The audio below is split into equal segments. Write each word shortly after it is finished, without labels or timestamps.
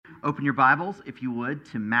open your Bibles, if you would,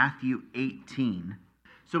 to Matthew 18.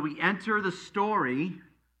 So we enter the story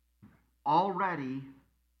already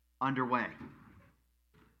underway.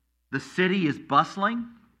 The city is bustling,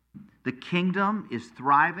 the kingdom is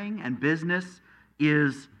thriving, and business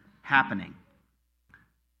is happening.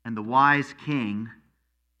 And the wise king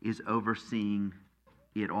is overseeing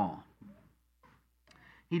it all.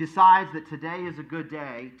 He decides that today is a good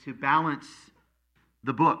day to balance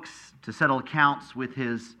the books, to settle accounts with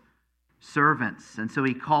his servants. And so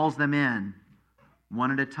he calls them in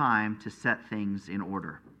one at a time to set things in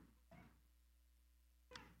order.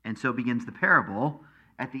 And so begins the parable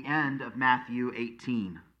at the end of Matthew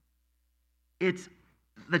 18.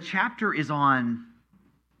 The chapter is on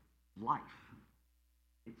life.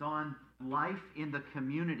 It's on life in the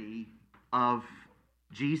community of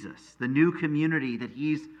Jesus, the new community that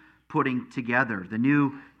he's putting together, the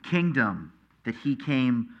new kingdom that he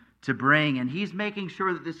came to bring. And he's making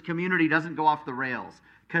sure that this community doesn't go off the rails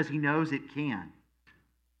because he knows it can.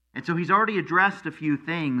 And so he's already addressed a few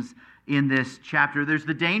things in this chapter. There's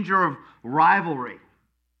the danger of rivalry.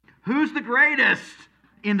 Who's the greatest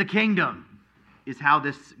in the kingdom is how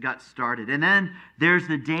this got started. And then there's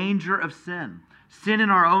the danger of sin. Sin in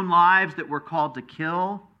our own lives that we're called to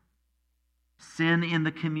kill. Sin in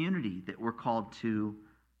the community that we're called to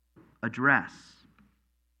address.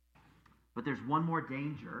 But there's one more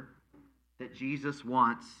danger that Jesus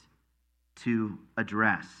wants to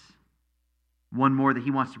address. One more that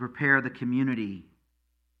he wants to prepare the community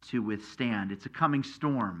to withstand. It's a coming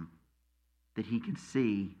storm that he can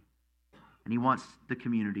see, and he wants the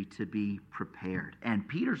community to be prepared. And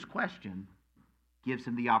Peter's question gives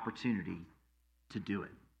him the opportunity to do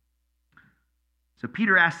it. So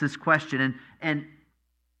Peter asks this question, and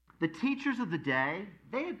the teachers of the day,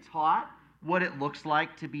 they had taught what it looks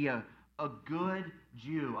like to be a good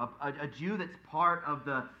Jew, a Jew that's part of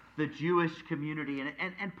the Jewish community.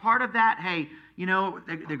 And part of that, hey, you know,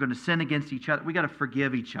 they're going to sin against each other. We got to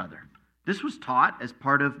forgive each other. This was taught as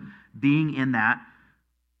part of being in that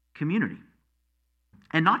community.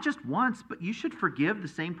 And not just once, but you should forgive the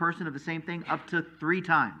same person of the same thing up to 3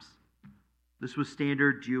 times. This was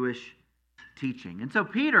standard Jewish teaching. And so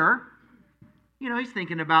Peter, he's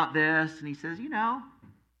thinking about this, and he says,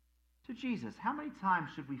 to Jesus, how many times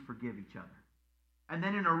should we forgive each other? And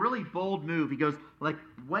then in a really bold move, he goes like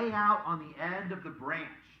way out on the end of the branch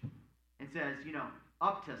and says,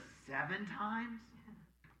 up to 7 times?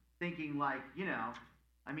 Thinking like,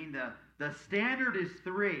 the standard is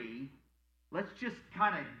 3. Let's just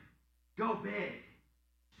kind of go big.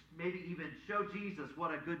 Maybe even show Jesus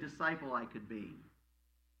what a good disciple I could be.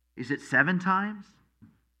 Is it 7 times?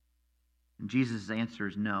 And Jesus' answer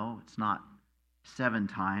is no, it's not 7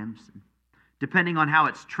 times. Depending on how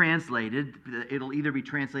it's translated, it'll either be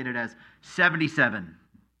translated as 77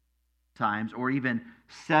 times or even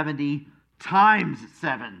 70 times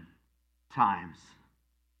 7 times.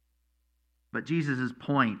 But Jesus'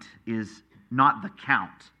 point is not the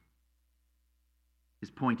count.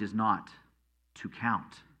 His point is not to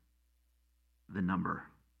count the number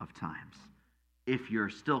of times. If you're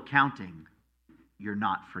still counting, you're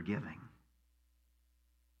not forgiving.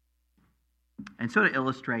 And so to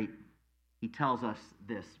illustrate, he tells us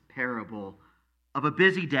this parable of a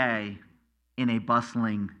busy day in a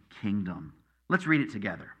bustling kingdom. Let's read it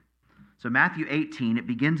together. So Matthew 18, it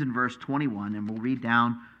begins in verse 21, and we'll read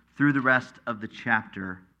down through the rest of the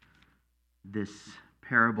chapter, this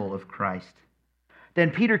parable of Christ. Then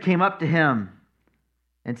Peter came up to him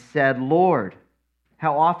and said, Lord,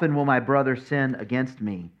 how often will my brother sin against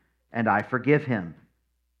me, and I forgive him?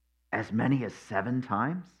 As many as 7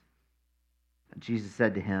 times? And Jesus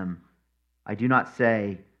said to him, I do not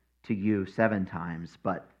say to you 7 times,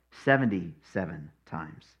 but 77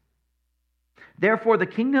 times. Therefore the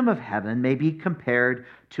kingdom of heaven may be compared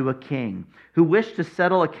to a king who wished to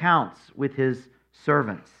settle accounts with his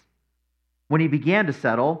servants. When he began to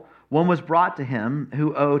settle, one was brought to him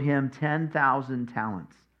who owed him 10,000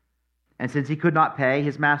 talents. And since he could not pay,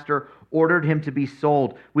 his master ordered him to be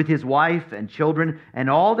sold with his wife and children and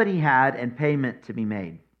all that he had, and payment to be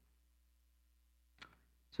made.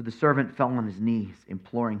 So the servant fell on his knees,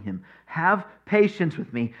 imploring him, have patience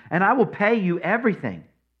with me, and I will pay you everything.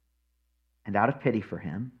 And out of pity for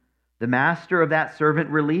him, the master of that servant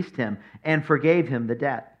released him and forgave him the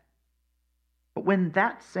debt. But when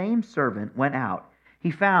that same servant went out,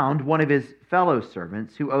 he found one of his fellow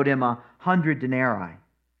servants who owed him 100 denarii.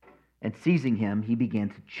 And seizing him, he began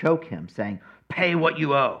to choke him, saying, pay what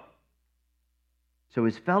you owe. So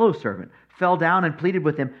his fellow servant fell down and pleaded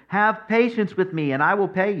with him, have patience with me, and I will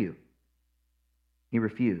pay you. He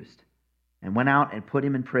refused, and went out and put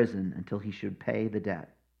him in prison until he should pay the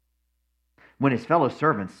debt. When his fellow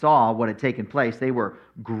servants saw what had taken place, they were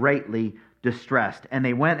greatly distressed, and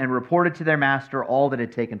they went and reported to their master all that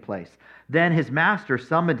had taken place. Then his master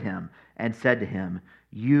summoned him and said to him,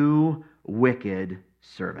 "You wicked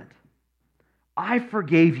servant, I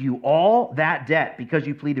forgave you all that debt because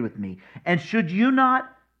you pleaded with me. And should you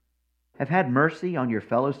not have had mercy on your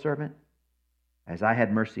fellow servant as I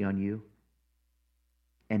had mercy on you?"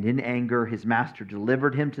 And in anger, his master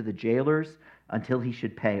delivered him to the jailers until he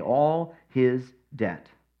should pay all his debt.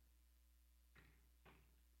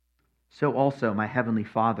 So also my heavenly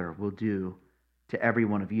Father will do to every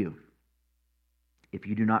one of you if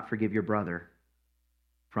you do not forgive your brother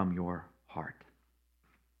from your heart.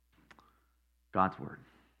 God's word.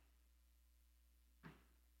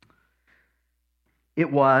 It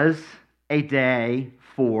was a day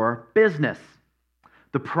for business.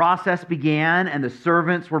 The process began and the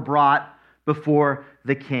servants were brought before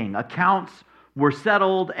the king. Accounts were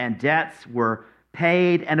settled and debts were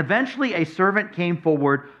paid, and eventually a servant came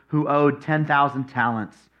forward who owed 10,000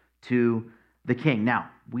 talents to the king. Now,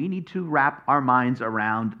 we need to wrap our minds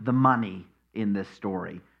around the money in this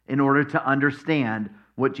story in order to understand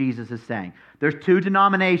what Jesus is saying. There's two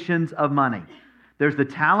denominations of money. There's the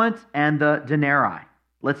talent and the denarii.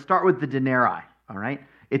 Let's start with the denarii, all right?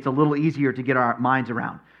 It's a little easier to get our minds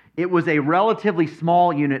around. It was a relatively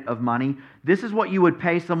small unit of money. This is what you would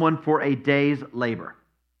pay someone for a day's labor,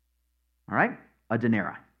 all right? A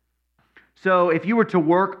denarii. So if you were to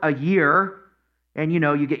work a year and,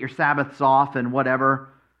 you get your Sabbaths off and whatever,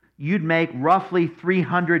 you'd make roughly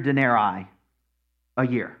 300 denarii a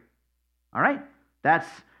year, all right?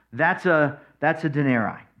 That's a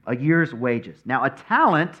denarii, a year's wages. Now, a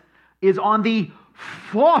talent is on the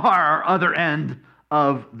far other end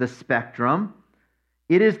of the spectrum.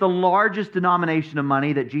 It is the largest denomination of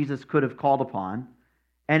money that Jesus could have called upon,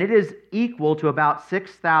 and it is equal to about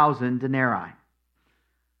 6,000 denarii.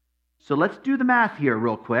 So let's do the math here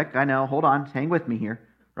real quick. I know, hold on, hang with me here,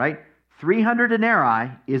 right? 300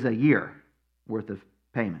 denarii is a year worth of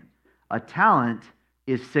payment. A talent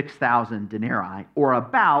is 6,000 denarii, or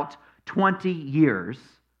about 20 years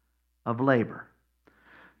of labor.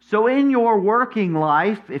 So in your working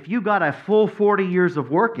life, if you got a full 40 years of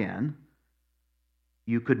work in,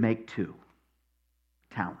 you could make 2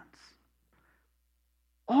 talents.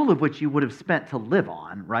 All of which you would have spent to live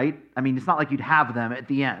on, right? I mean, it's not like you'd have them at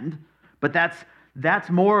the end, but that's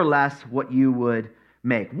more or less what you would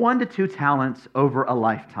make. 1 to 2 talents over a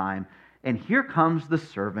lifetime. And here comes the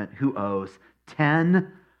servant who owes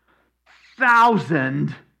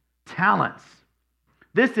 10,000 talents.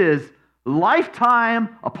 This is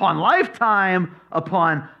lifetime upon lifetime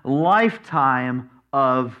upon lifetime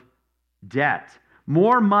of debt.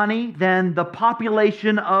 More money than the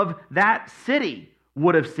population of that city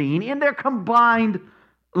would have seen in their combined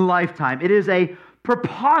lifetime. It is a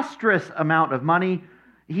preposterous amount of money.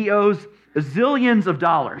 He owes zillions of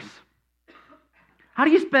dollars. How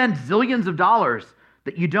do you spend zillions of dollars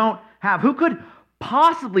that you don't have? Who could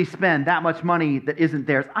possibly spend that much money that isn't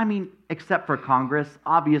theirs? I mean, except for Congress.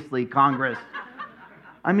 Obviously, Congress.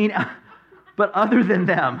 I mean, but other than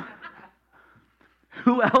them,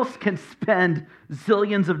 who else can spend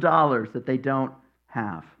zillions of dollars that they don't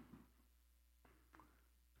have?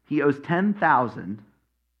 He owes 10,000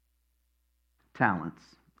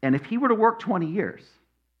 talents. And if he were to work 20 years,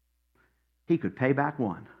 he could pay back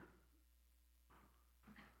 1.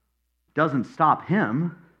 Doesn't stop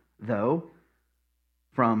him, though,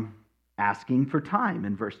 from asking for time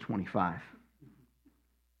in verse 25.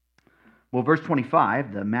 Well, verse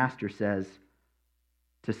 25, the master says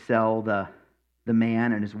to sell the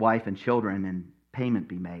man and his wife and children and payment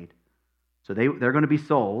be made. So they're going to be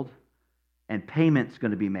sold and payment's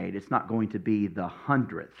going to be made. It's not going to be the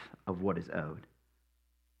 100th of what is owed,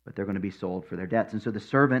 but they're going to be sold for their debts. And so the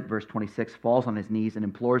servant, verse 26, falls on his knees and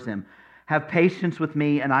implores him, "Have patience with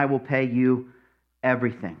me and I will pay you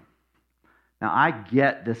everything." Now, I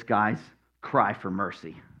get this guy's cry for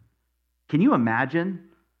mercy. Can you imagine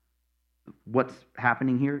what's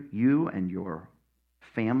happening here? You and your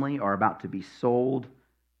family are about to be sold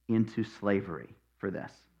into slavery for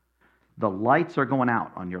this. The lights are going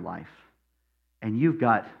out on your life, and you've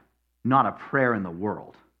got not a prayer in the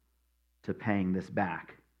world to paying this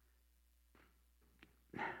back.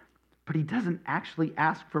 But he doesn't actually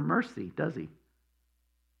ask for mercy, does he?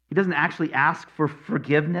 He doesn't actually ask for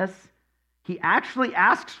forgiveness. He actually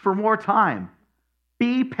asks for more time.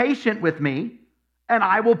 Be patient with me, and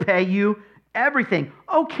I will pay you everything.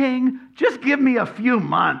 Oh, king, just give me a few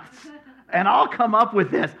months, and I'll come up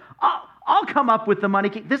with this. I'll come up with the money.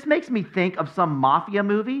 This makes me think of some mafia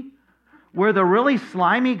movie where the really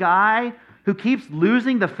slimy guy who keeps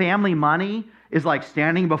losing the family money is like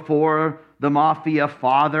standing before the mafia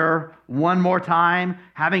father one more time,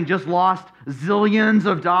 having just lost zillions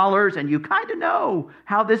of dollars, and you kind of know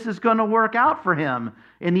how this is going to work out for him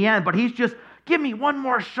in the end, but he's just, give me one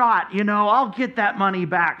more shot, I'll get that money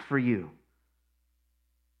back for you.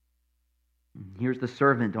 Here's the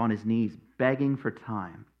servant on his knees begging for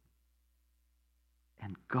time,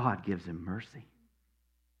 and God gives him mercy.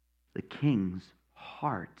 The king's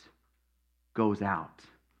heart goes out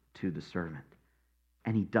to the servant,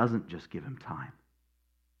 and he doesn't just give him time.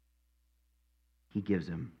 He gives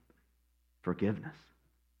him forgiveness.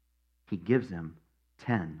 He gives him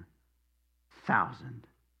 10,000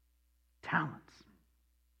 talents,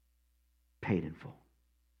 paid in full.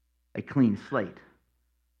 A clean slate,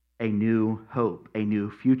 a new hope, a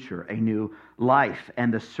new future, a new life.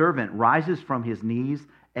 And the servant rises from his knees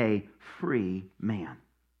a free man.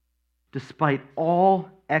 Despite all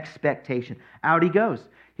expectation, out he goes.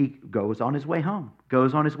 He goes on his way home,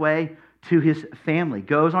 goes on his way to his family,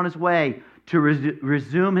 goes on his way to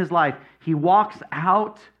resume his life. He walks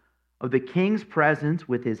out of the king's presence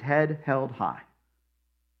with his head held high,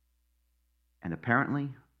 and apparently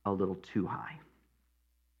a little too high.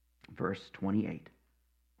 Verse 28.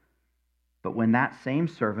 But when that same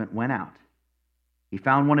servant went out, he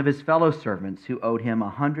found one of his fellow servants who owed him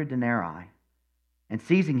 100 denarii. And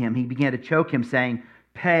seizing him, he began to choke him, saying,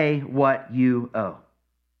 "Pay what you owe."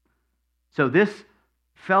 So this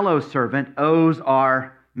fellow servant owes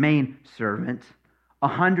our main servant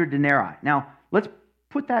 100 denarii. Now, let's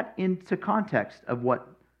put that into context of what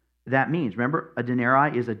that means. Remember, a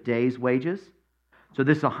denarii is a day's wages. So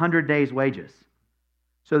this is 100 days' wages.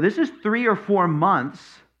 So this is 3 or 4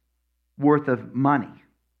 months worth of money.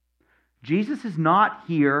 Jesus is not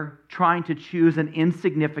here trying to choose an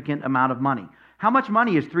insignificant amount of money. How much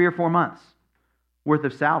money is 3 or 4 months worth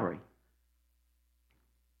of salary?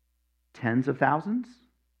 Tens of thousands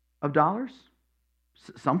of dollars?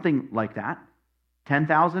 Something like that.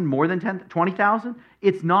 10,000, more than 10, 20,000?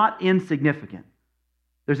 It's not insignificant.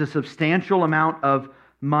 There's a substantial amount of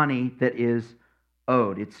money that is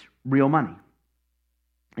owed. It's real money.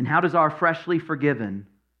 And how does our freshly forgiven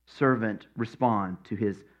servant respond to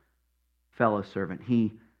his fellow servant?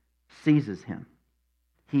 He seizes him.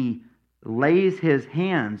 He lays his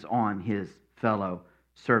hands on his fellow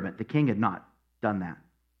servant. The king had not done that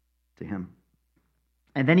to him.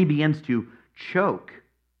 And then he begins to choke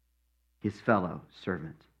his fellow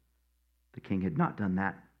servant. The king had not done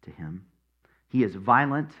that to him. He is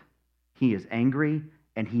violent, he is angry,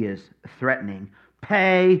 and he is threatening.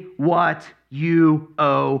 Pay what you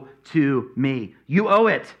owe to me. You owe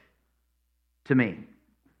it to me.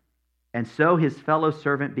 And so his fellow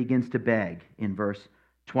servant begins to beg in verse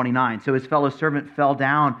 29. So his fellow servant fell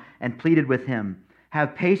down and pleaded with him,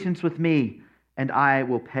 "Have patience with me, and I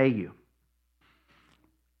will pay you."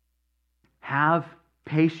 Have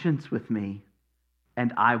patience with me,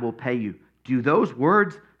 and I will pay you. Do those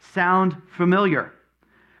words sound familiar?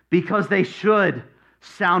 Because they should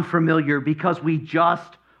sound familiar, because we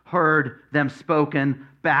just heard them spoken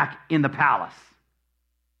back in the palace.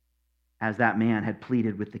 As that man had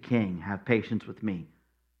pleaded with the king, "Have patience with me,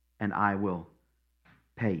 and I will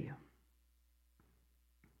pay you."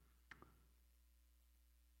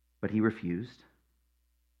 But he refused,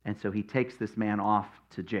 and so he takes this man off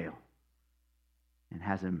to jail and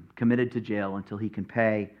has him committed to jail until he can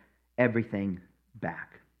pay everything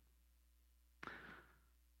back.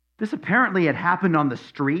 This apparently had happened on the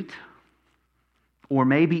street, or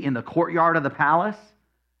maybe in the courtyard of the palace,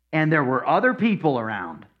 and there were other people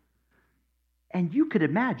around. And you could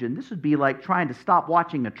imagine this would be like trying to stop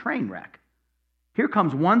watching a train wreck. Here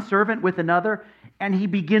comes one servant with another, and he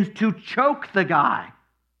begins to choke the guy.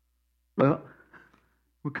 Well,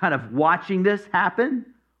 we're kind of watching this happen.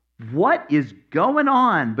 What is going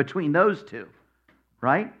on between those two,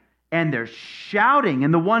 right? And they're shouting,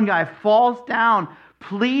 and the one guy falls down,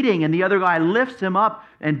 pleading, and the other guy lifts him up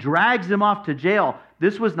and drags him off to jail.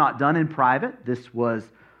 This was not done in private. This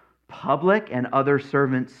was public, and other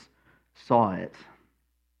servants saw it.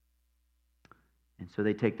 And so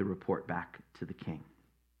they take the report back to the king.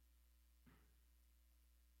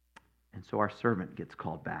 And so our servant gets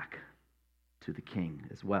called back to the king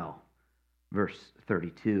as well. Verse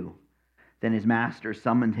 32. Then his master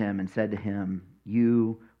summoned him and said to him,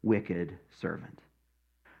 "You wicked servant,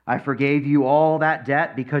 I forgave you all that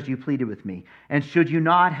debt because you pleaded with me. And should you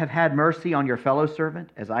not have had mercy on your fellow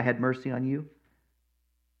servant as I had mercy on you?"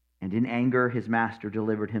 And in anger his master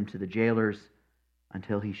delivered him to the jailers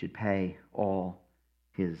until he should pay all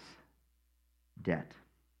his debt.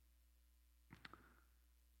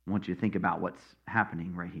 I want you to think about what's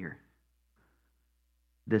happening right here.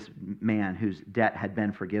 this man whose debt had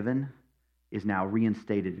been forgiven is now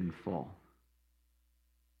reinstated in full.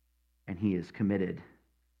 And he is committed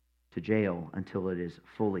to jail until it is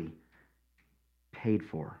fully paid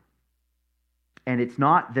for. And it's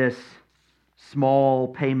not this small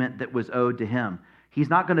payment that was owed to him. He's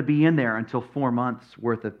not going to be in there until 4 months'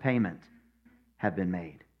 worth of payment have been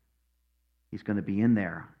made. He's going to be in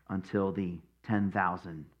there until the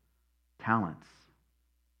 10,000 talents,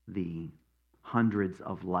 the hundreds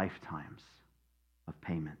of lifetimes of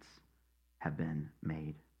payments have been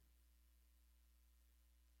made.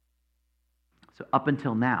 So up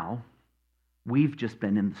until now, we've just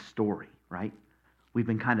been in the story, right? We've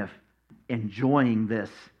been kind of enjoying this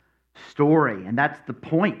story, and that's the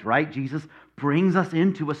point, right? Jesus brings us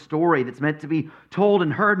into a story that's meant to be told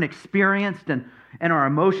and heard and experienced, and our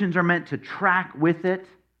emotions are meant to track with it,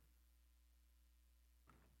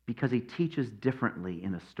 because he teaches differently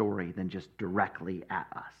in a story than just directly at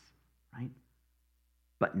us, right?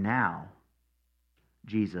 But now,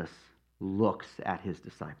 Jesus looks at his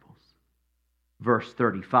disciples. Verse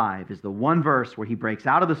 35 is the one verse where he breaks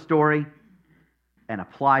out of the story and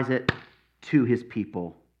applies it to his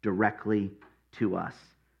people, directly to us.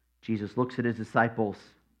 Jesus looks at his disciples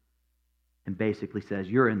and basically says,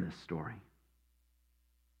 "You're in this story.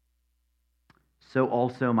 So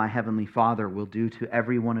also my heavenly Father will do to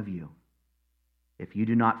every one of you if you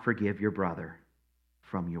do not forgive your brother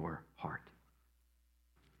from your heart."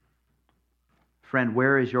 Friend,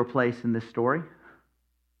 where is your place in this story?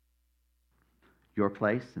 Your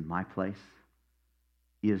place and my place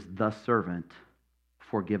is the servant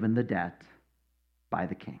forgiven the debt by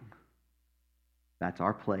the king. That's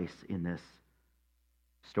our place in this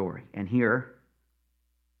story. And here,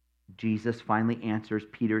 Jesus finally answers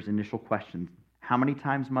Peter's initial question. How many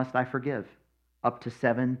times must I forgive? Up to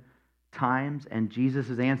 7 times. And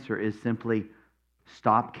Jesus' answer is simply,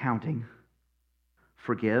 stop counting.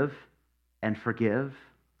 Forgive and forgive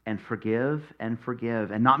and forgive and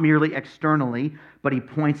forgive. And not merely externally, but he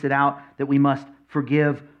points it out that we must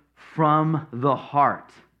forgive from the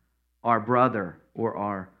heart our brother or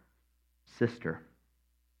our sister.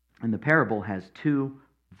 And the parable has 2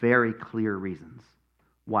 very clear reasons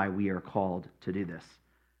why we are called to do this.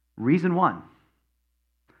 Reason 1,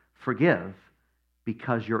 forgive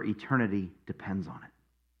because your eternity depends on it.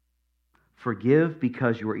 Forgive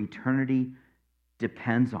because your eternity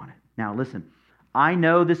depends on it. Now listen, I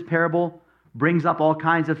know this parable brings up all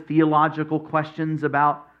kinds of theological questions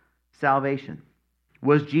about salvation.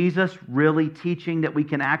 Was Jesus really teaching that we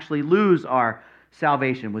can actually lose our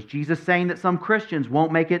salvation? Was Jesus saying that some Christians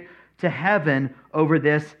won't make it to heaven over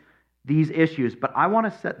these issues? But I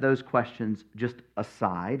want to set those questions just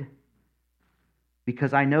aside,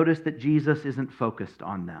 because I notice that Jesus isn't focused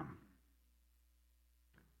on them.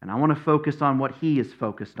 And I want to focus on what he is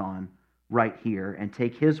focused on right here and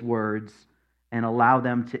take his words and allow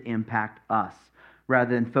them to impact us.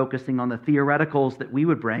 Rather than focusing on the theoreticals that we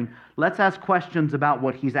would bring, let's ask questions about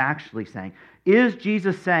what he's actually saying. Is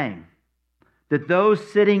Jesus saying that those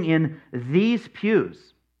sitting in these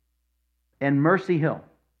pews in Mercy Hill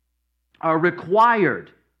are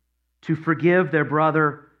required to forgive their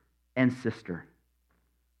brother and sister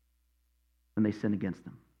when they sin against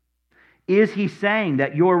them? Is he saying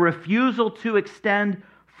that your refusal to extend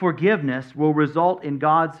forgiveness will result in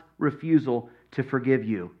God's refusal to forgive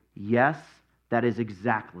you? Yes, that is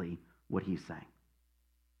exactly what he's saying.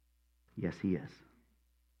 Yes, he is.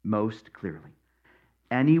 Most clearly.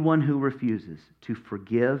 Anyone who refuses to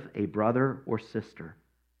forgive a brother or sister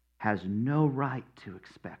has no right to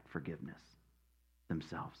expect forgiveness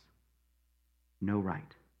themselves. No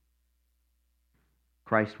right.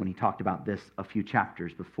 Christ, when he talked about this a few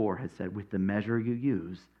chapters before, had said, with the measure you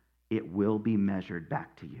use, it will be measured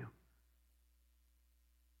back to you.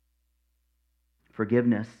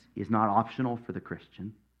 Forgiveness is not optional for the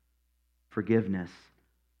Christian. Forgiveness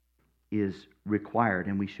is required,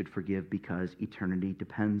 and we should forgive because eternity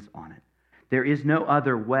depends on it. There is no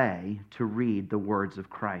other way to read the words of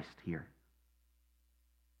Christ here.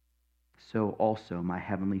 So also my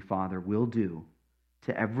heavenly Father will do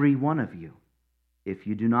to every one of you if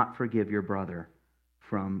you do not forgive your brother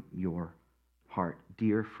from your heart.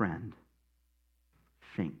 Dear friend,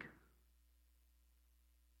 think.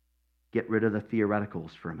 Get rid of the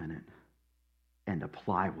theoreticals for a minute and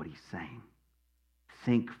apply what he's saying.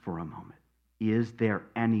 Think for a moment. Is there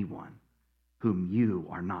anyone whom you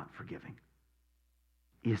are not forgiving?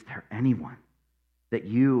 Is there anyone that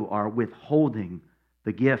you are withholding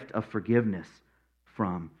the gift of forgiveness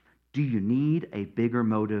from? Do you need a bigger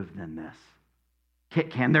motive than this?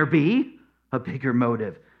 Can there be a bigger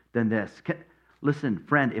motive than this? Listen,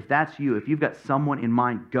 friend, if that's you, if you've got someone in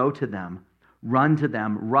mind, go to them, run to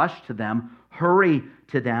them, rush to them, hurry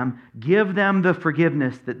to them, give them the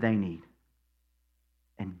forgiveness that they need.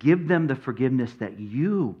 And give them the forgiveness that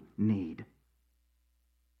you need.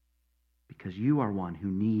 Because you are one who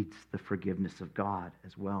needs the forgiveness of God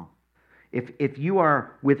as well. If you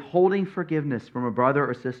are withholding forgiveness from a brother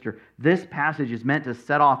or sister, this passage is meant to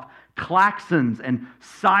set off klaxons and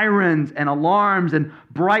sirens and alarms and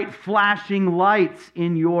bright flashing lights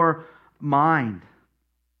in your mind.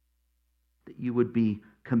 That you would be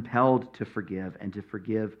compelled to forgive and to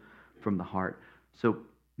forgive from the heart. So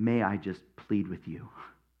may I just plead with you.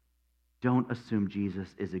 Don't assume Jesus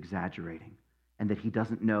is exaggerating and that he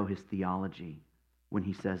doesn't know his theology when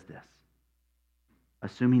he says this.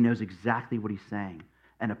 Assume he knows exactly what he's saying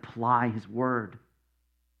and apply his word.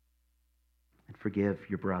 And forgive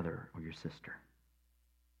your brother or your sister.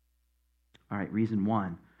 All right, reason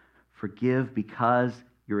 1, forgive because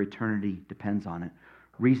your eternity depends on it.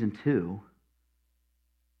 Reason 2,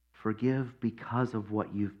 forgive because of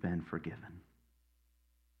what you've been forgiven.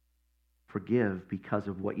 Forgive because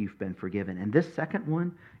of what you've been forgiven. And this second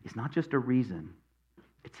one is not just a reason,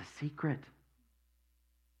 it's a secret.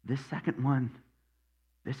 This second one,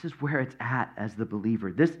 this is where it's at as the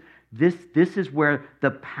believer. This is where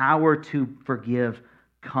the power to forgive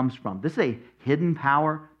comes from. This is a hidden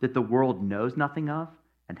power that the world knows nothing of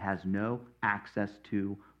and has no access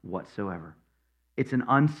to whatsoever. It's an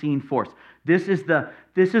unseen force. This is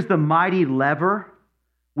the mighty lever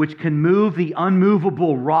which can move the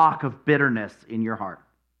unmovable rock of bitterness in your heart.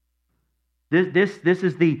 This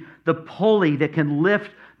is the pulley that can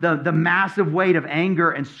lift the massive weight of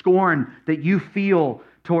anger and scorn that you feel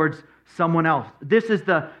towards someone else. This is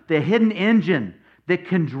the hidden engine that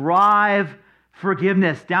can drive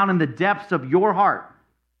forgiveness down in the depths of your heart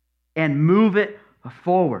and move it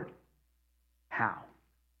forward. How?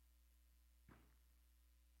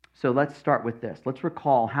 So let's start with this. Let's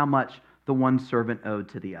recall how much the one servant owed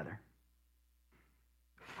to the other.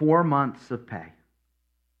 4 months of pay.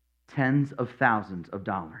 Tens of thousands of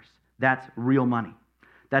dollars. That's real money.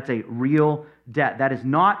 That's a real debt. That is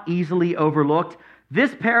not easily overlooked.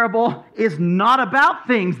 This parable is not about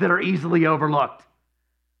things that are easily overlooked.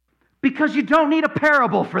 Because you don't need a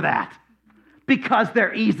parable for that. Because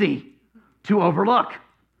they're easy to overlook.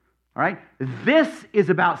 All right? This is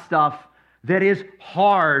about stuff that is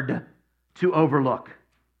hard to overlook.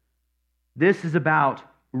 This is about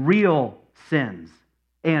real sins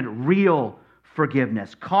and real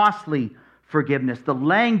forgiveness, costly forgiveness, the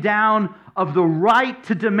laying down of the right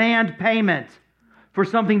to demand payment for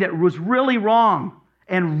something that was really wrong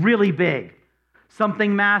and really big,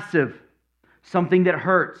 something massive, something that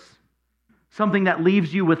hurts, something that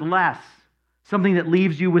leaves you with less, something that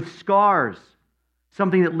leaves you with scars,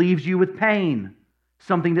 something that leaves you with pain,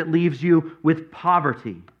 something that leaves you with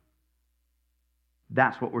poverty.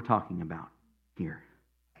 That's what we're talking about here.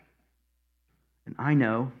 And I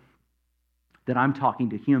know that I'm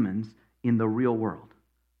talking to humans in the real world.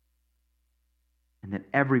 And that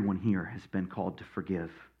everyone here has been called to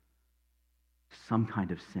forgive some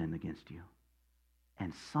kind of sin against you.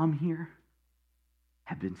 And some here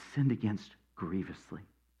have been sinned against grievously,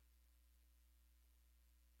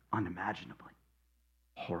 unimaginably,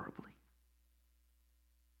 horribly.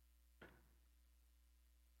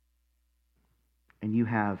 And you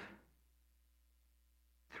have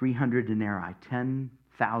 300 denarii,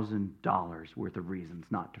 $10,000 worth of reasons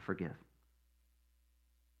not to forgive.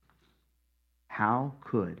 How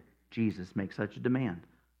could Jesus make such a demand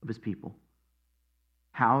of his people?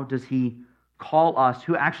 How does he call us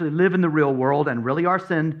who actually live in the real world and really are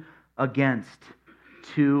sinned against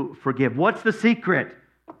to forgive? What's the secret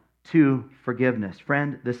to forgiveness?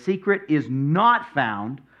 Friend, the secret is not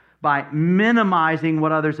found by minimizing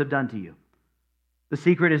what others have done to you. The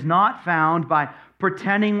secret is not found by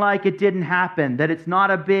pretending like it didn't happen, that it's not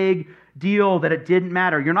a big deal, that it didn't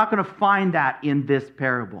matter. You're not going to find that in this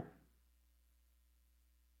parable.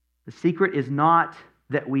 The secret is not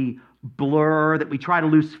that we blur, that we try to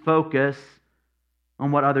lose focus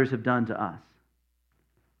on what others have done to us.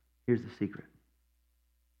 Here's the secret.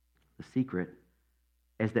 The secret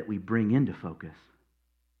is that we bring into focus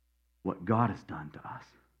what God has done to us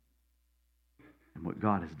and what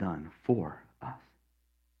God has done for us.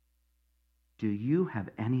 Do you have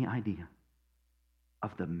any idea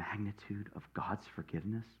of the magnitude of God's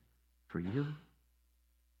forgiveness for you?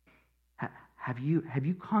 Have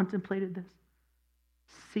you contemplated this?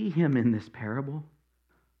 See him in this parable.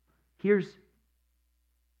 Here's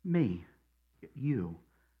me, you,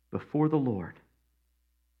 before the Lord,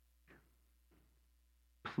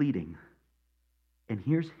 pleading And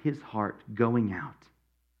here's his heart going out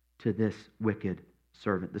to this wicked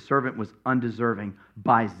servant. The servant was undeserving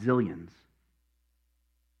by zillions.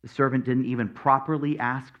 The servant didn't even properly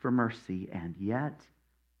ask for mercy, and yet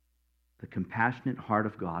the compassionate heart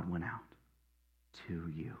of God went out to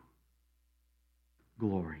you.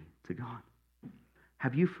 Glory to God.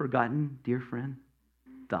 Have you forgotten, dear friend,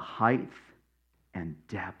 the height and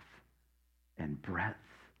depth and breadth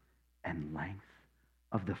and length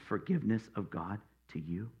of the forgiveness of God to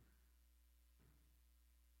you?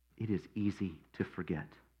 It is easy to forget.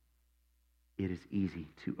 It is easy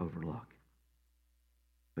to overlook.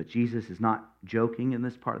 But Jesus is not joking in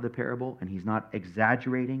this part of the parable, and he's not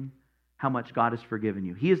exaggerating how much God has forgiven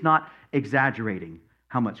you. He is not exaggerating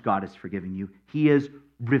how much God has forgiven you. He is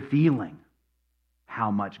revealing how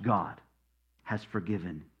much God has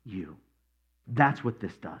forgiven you. That's what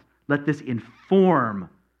this does. Let this inform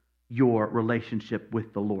your relationship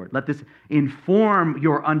with the Lord. Let this inform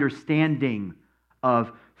your understanding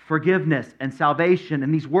of forgiveness and salvation.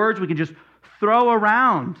 And these words we can just throw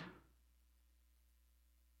around.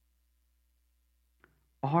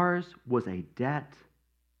 Ours was a debt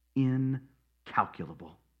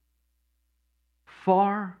incalculable.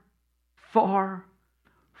 Far, far,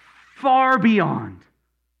 far beyond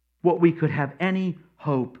what we could have any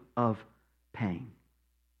hope of paying.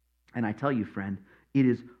 And I tell you, friend, it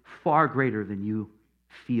is far greater than you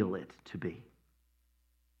feel it to be.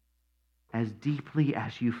 As deeply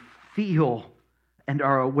as you feel and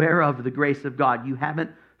are aware of the grace of God, you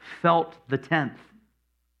haven't felt the tenth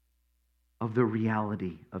of the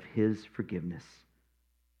reality of his forgiveness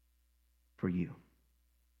for you.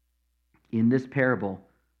 In this parable,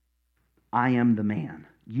 I am the man.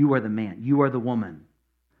 You are the man. You are the woman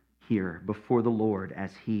here before the Lord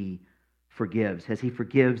as he forgives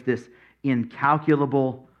this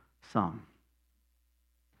incalculable sum.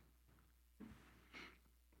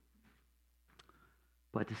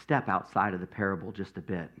 But to step outside of the parable just a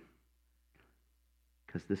bit,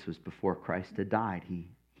 because this was before Christ had died,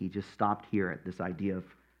 he just stopped here at this idea of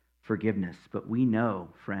forgiveness. But we know,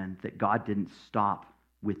 friend, that God didn't stop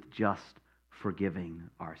with just forgiving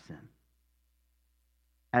our sin.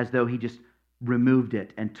 As though he just removed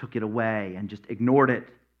it and took it away and just ignored it.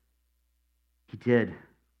 He did,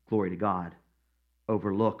 glory to God,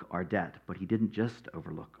 overlook our debt. But he didn't just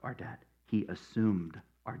overlook our debt. He assumed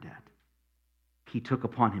our debt. He took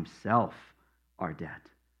upon himself our debt.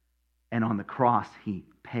 And on the cross, he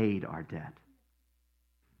paid our debt.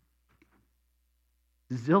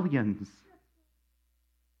 Zillions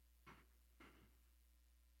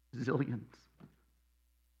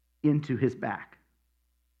into his back,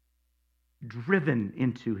 driven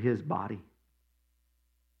into his body.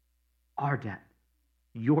 Our debt,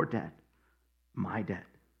 your debt, my debt.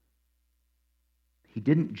 He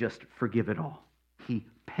didn't just forgive it all. He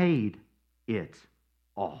paid it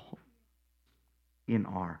all in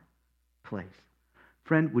our place.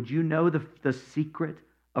 Friend, would you know the secret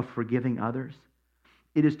of forgiving others?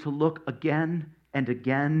 It is to look again and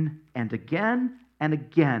again and again and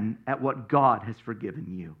again at what God has forgiven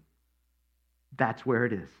you. That's where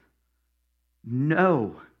it is.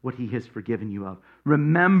 Know what he has forgiven you of.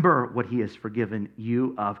 Remember what he has forgiven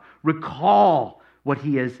you of. Recall what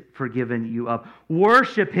he has forgiven you of.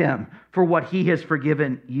 Worship him for what he has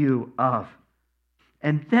forgiven you of.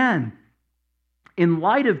 And then, in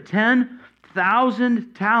light of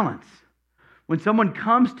 10,000 talents, when someone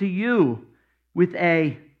comes to you with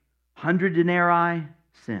 100 denarii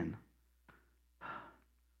sin,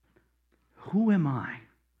 who am I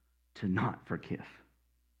to not forgive?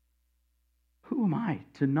 Who am I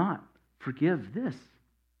to not forgive this?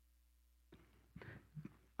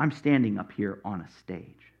 I'm standing up here on a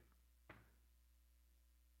stage.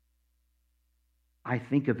 I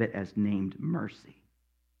think of it as named mercy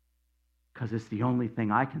because it's the only thing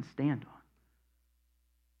I can stand on.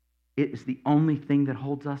 It is the only thing that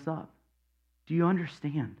holds us up. Do you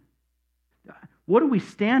understand? What do we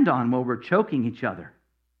stand on while we're choking each other?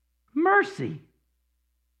 Mercy.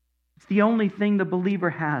 It's the only thing the believer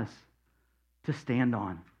has to stand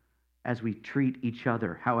on as we treat each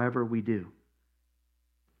other however we do.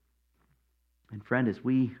 And friend, as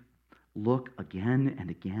we look again and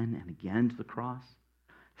again and again to the cross,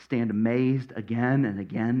 stand amazed again and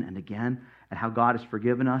again and again at how God has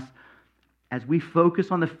forgiven us, as we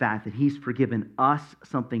focus on the fact that he's forgiven us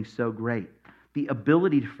something so great, the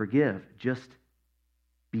ability to forgive just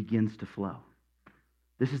begins to flow.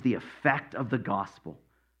 This is the effect of the gospel.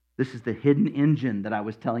 This is the hidden engine that I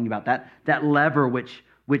was telling you about, that lever which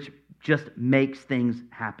just makes things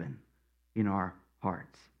happen in our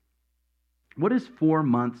hearts. What is 4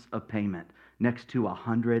 months of payment next to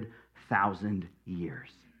 1,000 years.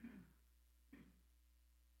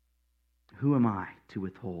 Who am I to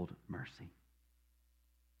withhold mercy?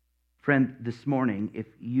 Friend, this morning, if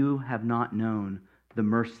you have not known the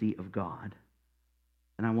mercy of God,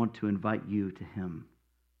 then I want to invite you to Him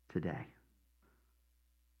today.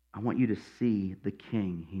 I want you to see the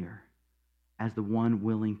King here as the one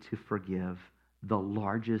willing to forgive the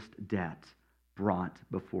largest debt brought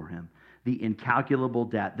before Him. The incalculable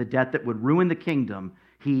debt, the debt that would ruin the kingdom,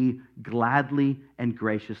 He gladly and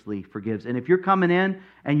graciously forgives. And if you're coming in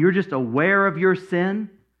and you're just aware of your sin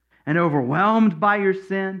and overwhelmed by your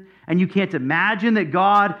sin, and you can't imagine that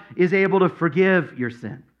God is able to forgive your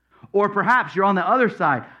sin, or perhaps you're on the other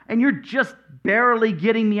side and you're just barely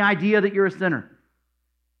getting the idea that you're a sinner,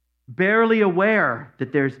 barely aware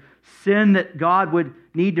that there's sin that God would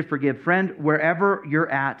need to forgive. Friend, wherever you're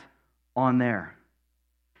at on there,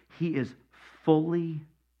 He is fully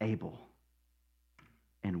able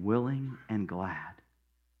and willing and glad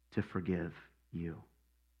to forgive you.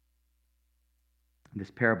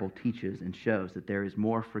 This parable teaches and shows that there is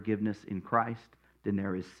more forgiveness in Christ than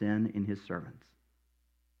there is sin in His servants.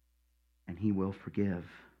 And He will forgive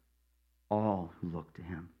all who look to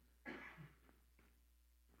Him.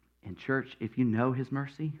 In church, if you know His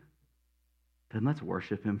mercy, then let's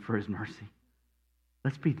worship Him for His mercy.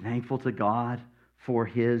 Let's be thankful to God for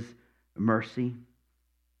His mercy.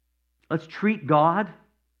 Let's treat God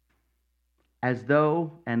as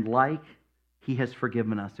though and like He has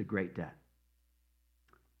forgiven us a great debt.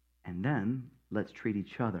 And then let's treat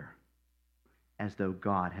each other as though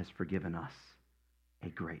God has forgiven us a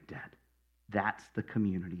great debt. That's the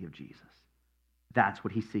community of Jesus. That's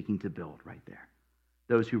what He's seeking to build right there.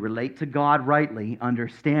 Those who relate to God rightly,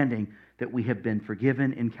 understanding that we have been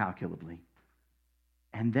forgiven incalculably.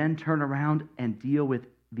 And then turn around and deal with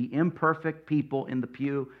the imperfect people in the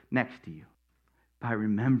pew next to you by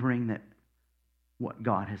remembering that what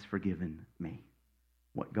God has forgiven me,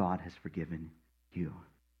 what God has forgiven you.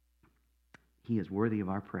 He is worthy of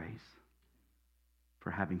our praise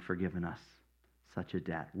for having forgiven us such a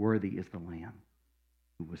debt. Worthy is the Lamb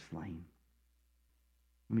who was slain.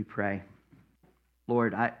 Let me pray.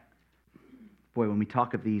 Lord, when we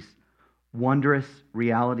talk of these wondrous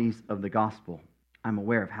realities of the gospel, I'm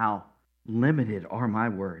aware of how limited are my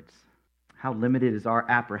words. How limited is our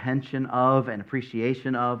apprehension of and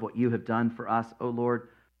appreciation of what you have done for us. Oh Lord,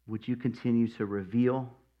 would you continue to reveal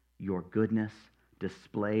your goodness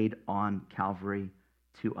displayed on Calvary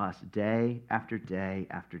to us day after day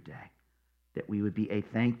after day, that we would be a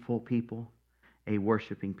thankful people, a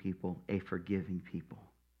worshiping people, a forgiving people.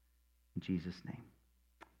 In Jesus' name,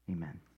 amen.